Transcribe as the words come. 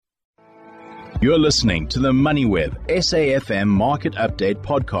You're listening to the MoneyWeb SAFM Market Update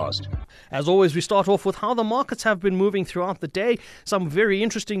Podcast. As always, we start off with how the markets have been moving throughout the day. Some very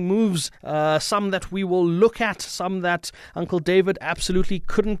interesting moves, some that we will look at, some that Uncle David absolutely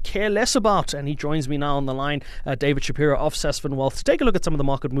couldn't care less about. And he joins me now on the line, David Shapiro of Sasfin Wealth, to take a look at some of the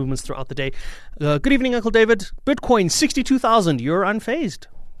market movements throughout the day. Good evening, Uncle David. Bitcoin, 62,000. You're unfazed.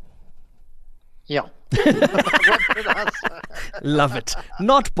 Yeah. Love it.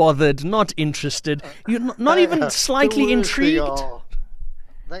 Not bothered, not interested. You're not even slightly intrigued.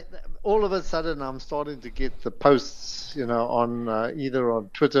 All of a sudden, I'm starting to get the posts, on either on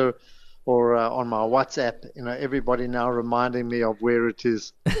Twitter or on my WhatsApp. Everybody now reminding me of where it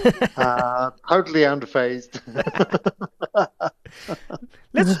is. Totally unfazed.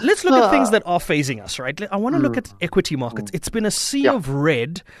 Let's look at things that are phasing us, right? I want to look at equity markets. It's been a sea of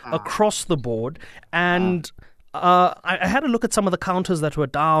red across the board, and I had a look at some of the counters that were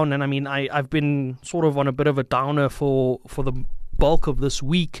down, and I mean, I've been sort of on a bit of a downer for the bulk of this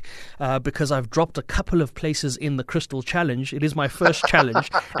week because I've dropped a couple of places in the Crystal Challenge. It is my first challenge,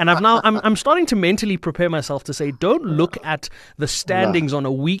 and I'm starting to mentally prepare myself to say, don't look at the standings on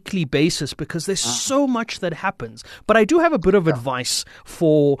a weekly basis because there's so much that happens. But I do have a bit of advice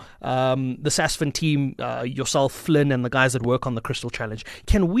for the Sasfin team, yourself, Flynn, and the guys that work on the Crystal Challenge.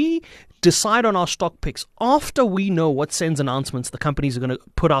 Can we decide on our stock picks after we know what SENS announcements the companies are going to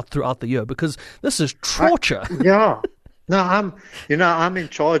put out throughout the year? Because this is torture. No, I'm in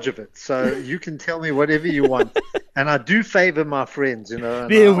charge of it, so you can tell me whatever you want. And I do favor my friends, And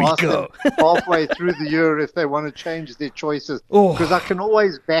there we go. Halfway through the year if they want to change their choices, because I can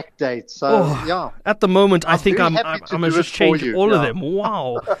always backdate. So, At the moment, I think I'm going to just change all of them.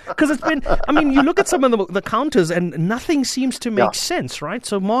 Wow. Because it's been, you look at some of the counters and nothing seems to make sense, right?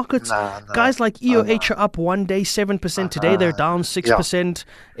 So markets, guys like EOH are up one day, 7%. Today they're down 6%.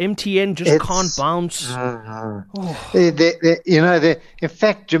 MTN just can't bounce. In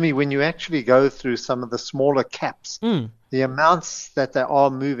fact, Jimmy, when you actually go through some of the smaller caps, the amounts that they are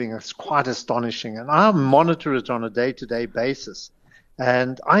moving is quite astonishing. And I monitor it on a day-to-day basis.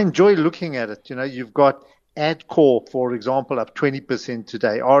 And I enjoy looking at it. You've got Adcore, for example, up 20%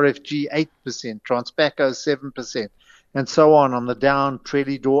 today, RFG 8%, Transpaco 7%, and so on the down,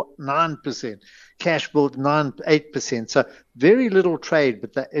 Trelidor 9%. Cash build 8%. So very little trade,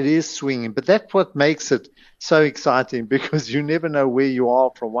 but it is swinging. But that's what makes it so exciting, because you never know where you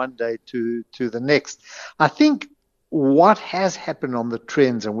are from one day to the next. I think what has happened on the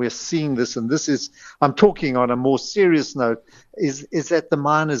trends, and we're seeing this, and this is, I'm talking on a more serious note, is that the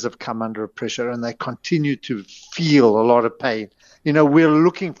miners have come under pressure and they continue to feel a lot of pain. We're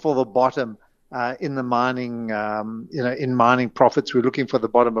looking for the bottom in the mining, in mining profits. We're looking for the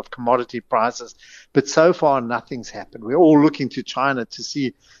bottom of commodity prices, but so far nothing's happened. We're all looking to China to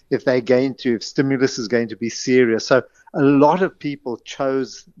see if if stimulus is going to be serious. So a lot of people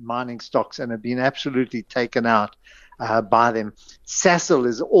chose mining stocks and have been absolutely taken out by them. Sasol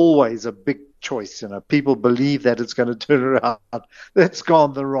is always a big choice. People believe that it's going to turn around. That's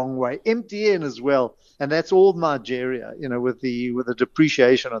gone the wrong way. MTN as well, and that's all Nigeria. With the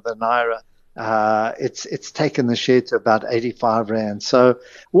depreciation of the naira. It's taken the share to about 85 Rand. So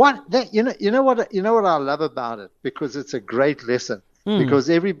what I love about it, because it's a great lesson, because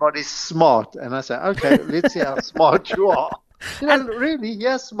everybody's smart, and I say, okay, let's see how smart you are. Really,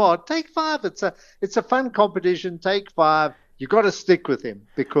 you're smart. Take 5. It's a fun competition. Take 5. You got to stick with them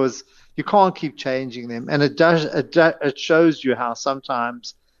because you can't keep changing them, and it shows you how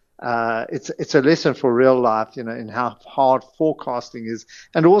sometimes. It's a lesson for real life, in how hard forecasting is,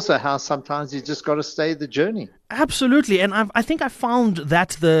 and also how sometimes you just got to stay the journey. Absolutely, and I think I found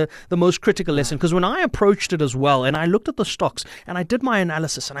that the most critical lesson, because when I approached it as well, and I looked at the stocks, and I did my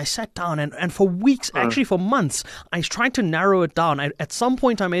analysis, and I sat down, and for weeks, actually for months, I tried to narrow it down. At some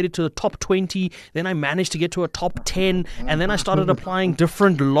point, I made it to the top 20, then I managed to get to a top 10, and then I started applying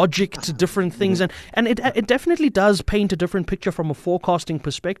different logic to different things, and it definitely does paint a different picture from a forecasting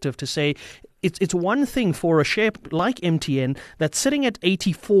perspective to say, it's one thing for a share like MTN that's sitting at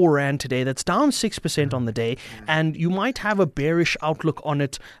 84 Rand today, that's down 6% on the day, and you might have a bearish outlook on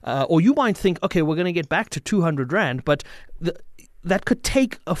it, or you might think, okay, we're going to get back to 200 Rand, but that could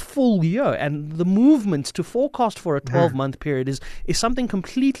take a full year, and the movement to forecast for a 12-month period is something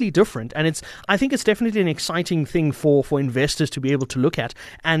completely different, and I think it's definitely an exciting thing for investors to be able to look at.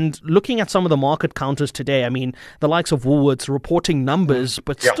 And looking at some of the market counters today, I mean, the likes of Woolworths reporting numbers,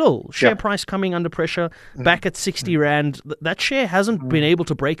 but still, share price coming under pressure, back at 60 Rand. That share hasn't been able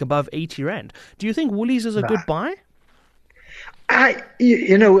to break above 80 Rand. Do you think Woolies is a good buy? I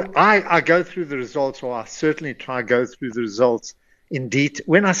go through the results, or I certainly try to go through the results in detail.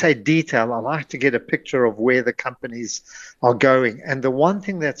 When I say detail, I like to get a picture of where the companies are going. And the one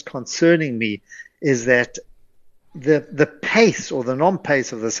thing that's concerning me is that the pace or the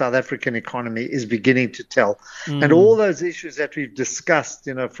non-pace of the South African economy is beginning to tell. And all those issues that we've discussed,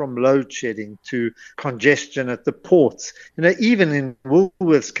 from load shedding to congestion at the ports, even in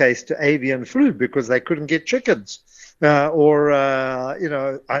Woolworth's case to avian flu because they couldn't get chickens. I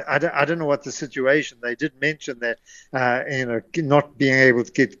don't know what the situation. They did mention that, not being able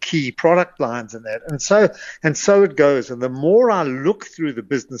to get key product lines and that. And so it goes. And the more I look through the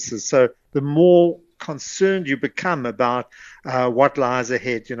businesses, so the more concerned you become about what lies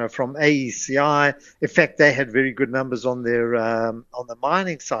ahead, from AECI. In fact, they had very good numbers on their on the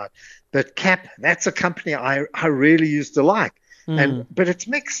mining side. But CAP, that's a company I really used to like. But it's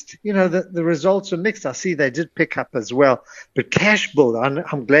mixed. The results are mixed. I see they did pick up as well. But Cashbuild,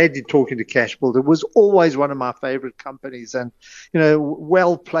 I'm glad you're talking to Cashbuild. It was always one of my favorite companies and,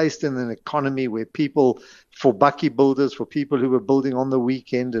 well placed in an economy where people, for bucky builders, for people who were building on the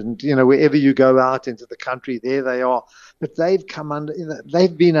weekend and, wherever you go out into the country, there they are. But they've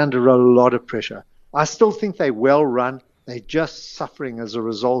they've been under a lot of pressure. I still think they're well run. They're just suffering as a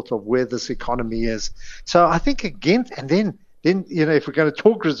result of where this economy is. So I think again, and then, if we're going to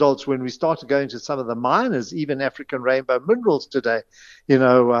talk results, when we start to go into some of the miners, even African Rainbow Minerals today,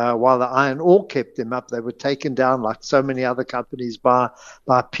 while the iron ore kept them up, they were taken down like so many other companies by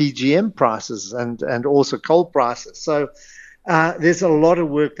PGM prices and also coal prices. So there's a lot of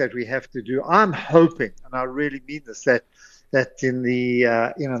work that we have to do. I'm hoping, and I really mean this, that in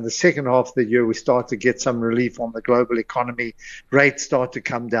the in the second half of the year we start to get some relief on the global economy, rates start to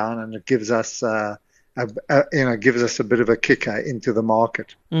come down, and it gives us gives us a bit of a kicker into the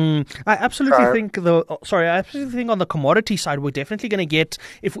market. I absolutely think on the commodity side, we're definitely going to get,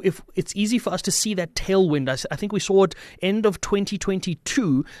 if it's easy for us to see that tailwind. I think we saw it end of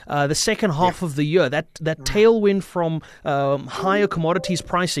 2022, the second half of the year, that tailwind from higher commodities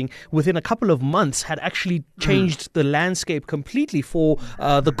pricing within a couple of months had actually changed the landscape completely for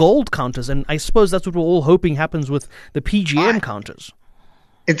the gold counters. And I suppose that's what we're all hoping happens with the PGM counters.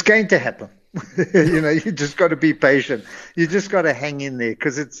 It's going to happen. You just got to be patient. You just got to hang in there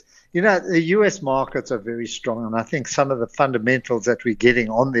because it's, the U.S. markets are very strong. And I think some of the fundamentals that we're getting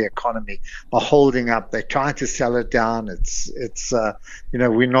on the economy are holding up. They're trying to sell it down. It's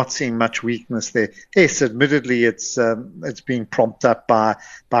we're not seeing much weakness there. Yes, admittedly, it's being propped up by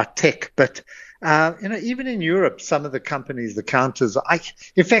tech. But, even in Europe, some of the companies, the counters,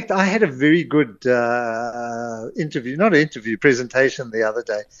 in fact, I had a very good presentation the other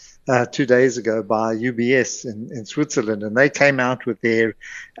day. 2 days ago by UBS in Switzerland, and they came out with their,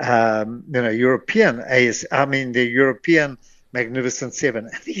 European the European Magnificent Seven.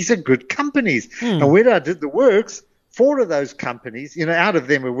 And these are good companies. And when I did the works, 4 of those companies, out of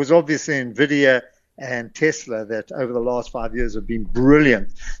them, it was obviously NVIDIA and Tesla that over the last 5 years have been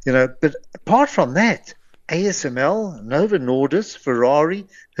brilliant. But apart from that, ASML, Novo Nordisk, Ferrari,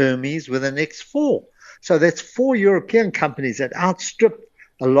 Hermes were the next 4. So that's 4 European companies that outstripped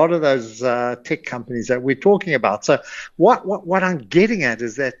a lot of those tech companies that we're talking about. So what I'm getting at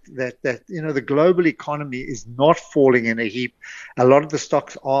is that the global economy is not falling in a heap. A lot of the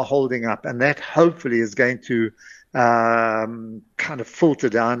stocks are holding up, and that hopefully is going to kind of filter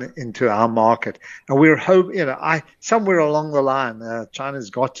down into our market. And we're somewhere along the line,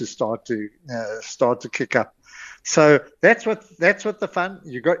 China's got to start to kick up. So that's what the fun.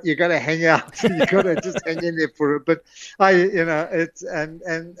 You got to hang out. You got to just hang in there for it. But it's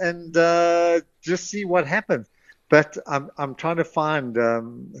and just see what happens. But I'm trying to find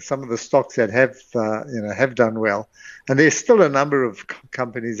some of the stocks that have done well, and there's still a number of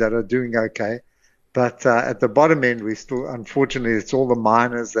companies that are doing okay. But at the bottom end, we still, unfortunately, it's all the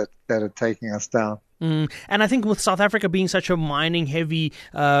miners that are taking us down. And I think with South Africa being such a mining-heavy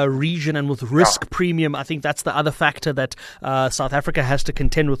region and with risk premium, I think that's the other factor that South Africa has to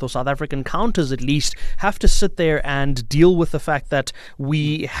contend with, or South African counters at least have to sit there and deal with the fact that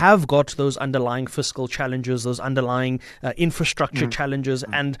we have got those underlying fiscal challenges, those underlying infrastructure challenges,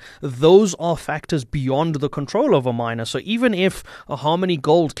 and those are factors beyond the control of a miner. So even if a Harmony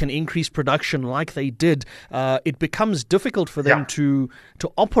Gold can increase production like they did, it becomes difficult for them to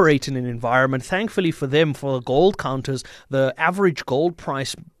operate in an environment. Thankfully for them, for the gold counters, the average gold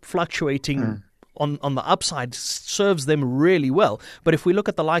price fluctuating on the upside serves them really well. But if we look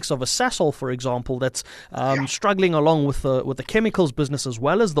at the likes of a Sasol, for example, that's struggling along with the chemicals business as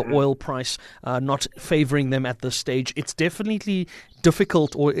well as the oil price not favoring them at this stage, it's definitely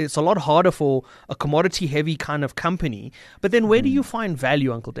difficult, or it's a lot harder for a commodity heavy kind of company. But then where do you find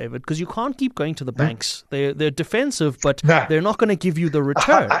value, Uncle David? Because you can't keep going to the banks. They're defensive, but they're not going to give you the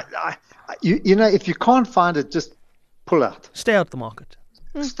return. If you can't find it, just pull out. Stay out the market.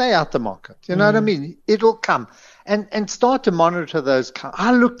 Stay out the market. You know what I mean? It'll come. And start to monitor those.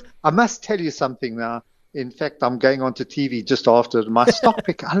 I must tell you something now. In fact, I'm going on to TV just after my stock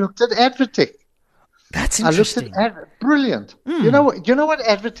pick. I looked at Advotech. That's interesting. Brilliant. You know what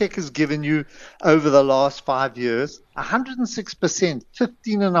Advotech has given you over the last 5 years? 106%,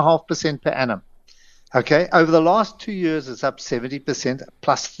 15.5% per annum. Okay, over the last 2 years, it's up 70%,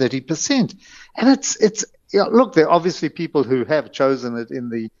 plus 30%, and it's look. There are obviously people who have chosen it in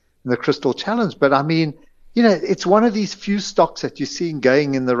the Crystal Challenge, but I mean, it's one of these few stocks that you're seeing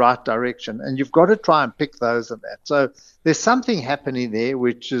going in the right direction, and you've got to try and pick those and that. So there's something happening there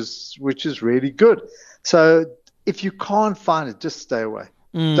which is really good. So if you can't find it, just stay away.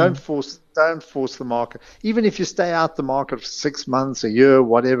 Don't force the market. Even if you stay out the market for 6 months, a year,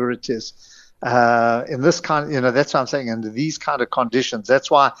 whatever it is. In this kind of, that's what I'm saying, under these kind of conditions. That's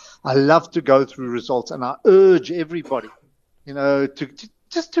why I love to go through results, and I urge everybody, to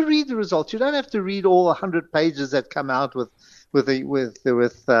read the results. You don't have to read all 100 pages that come out with the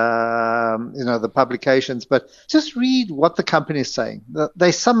publications, but just read what the company is saying.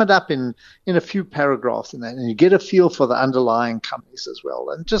 They sum it up in a few paragraphs, and you get a feel for the underlying companies as well,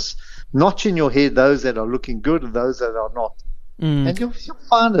 and just notch in your head those that are looking good and those that are not. And you'll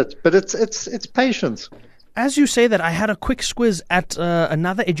find it, but it's patience. As you say that, I had a quick squiz at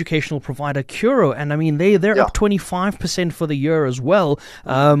another educational provider, Curro, and I mean they're up 25% for the year as well.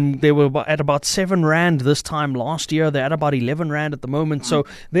 They were at about 7 Rand this time last year. They're at about 11 Rand at the moment. So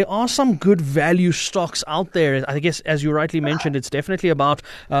there are some good value stocks out there. I guess, as you rightly mentioned, it's definitely about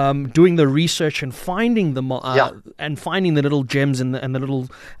doing the research and finding and finding the little gems and the little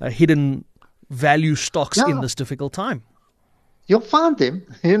hidden value stocks in this difficult time. You'll find them,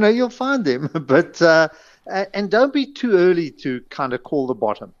 but and don't be too early to kind of call the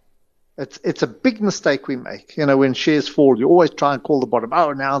bottom. It's a big mistake we make. When shares fall, you always try and call the bottom.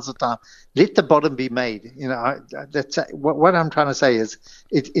 Oh, now's the time. Let the bottom be made. That's what I'm trying to say is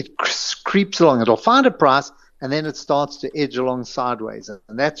it creeps along. It'll find a price, and then it starts to edge along sideways,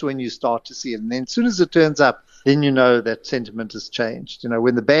 and that's when you start to see it. And then as soon as it turns up, then you know that sentiment has changed.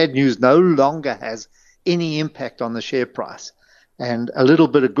 When the bad news no longer has any impact on the share price, and a little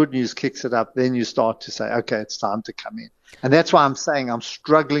bit of good news kicks it up, then you start to say, okay, it's time to come in. And that's why I'm saying I'm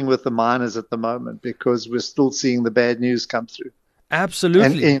struggling with the miners at the moment, because we're still seeing the bad news come through.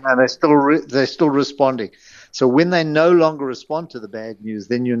 Absolutely. And they're still responding. So when they no longer respond to the bad news,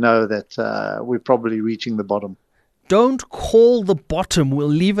 then you know that we're probably reaching the bottom. Don't call the bottom. We'll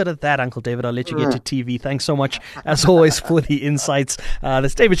leave it at that, Uncle David. I'll let you get to TV. Thanks so much, as always, for the insights.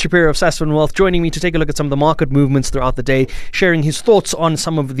 That's David Shapiro of Sasfin Wealth joining me to take a look at some of the market movements throughout the day, sharing his thoughts on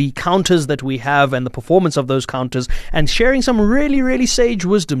some of the counters that we have and the performance of those counters, and sharing some really, really sage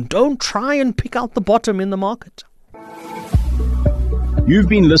wisdom. Don't try and pick out the bottom in the market. You've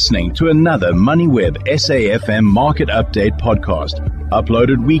been listening to another MoneyWeb SAFM Market Update podcast,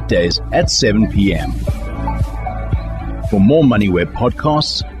 uploaded weekdays at 7 p.m. For more MoneyWeb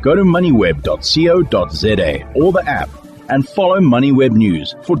podcasts, go to moneyweb.co.za or the app, and follow MoneyWeb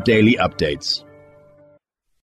News for daily updates.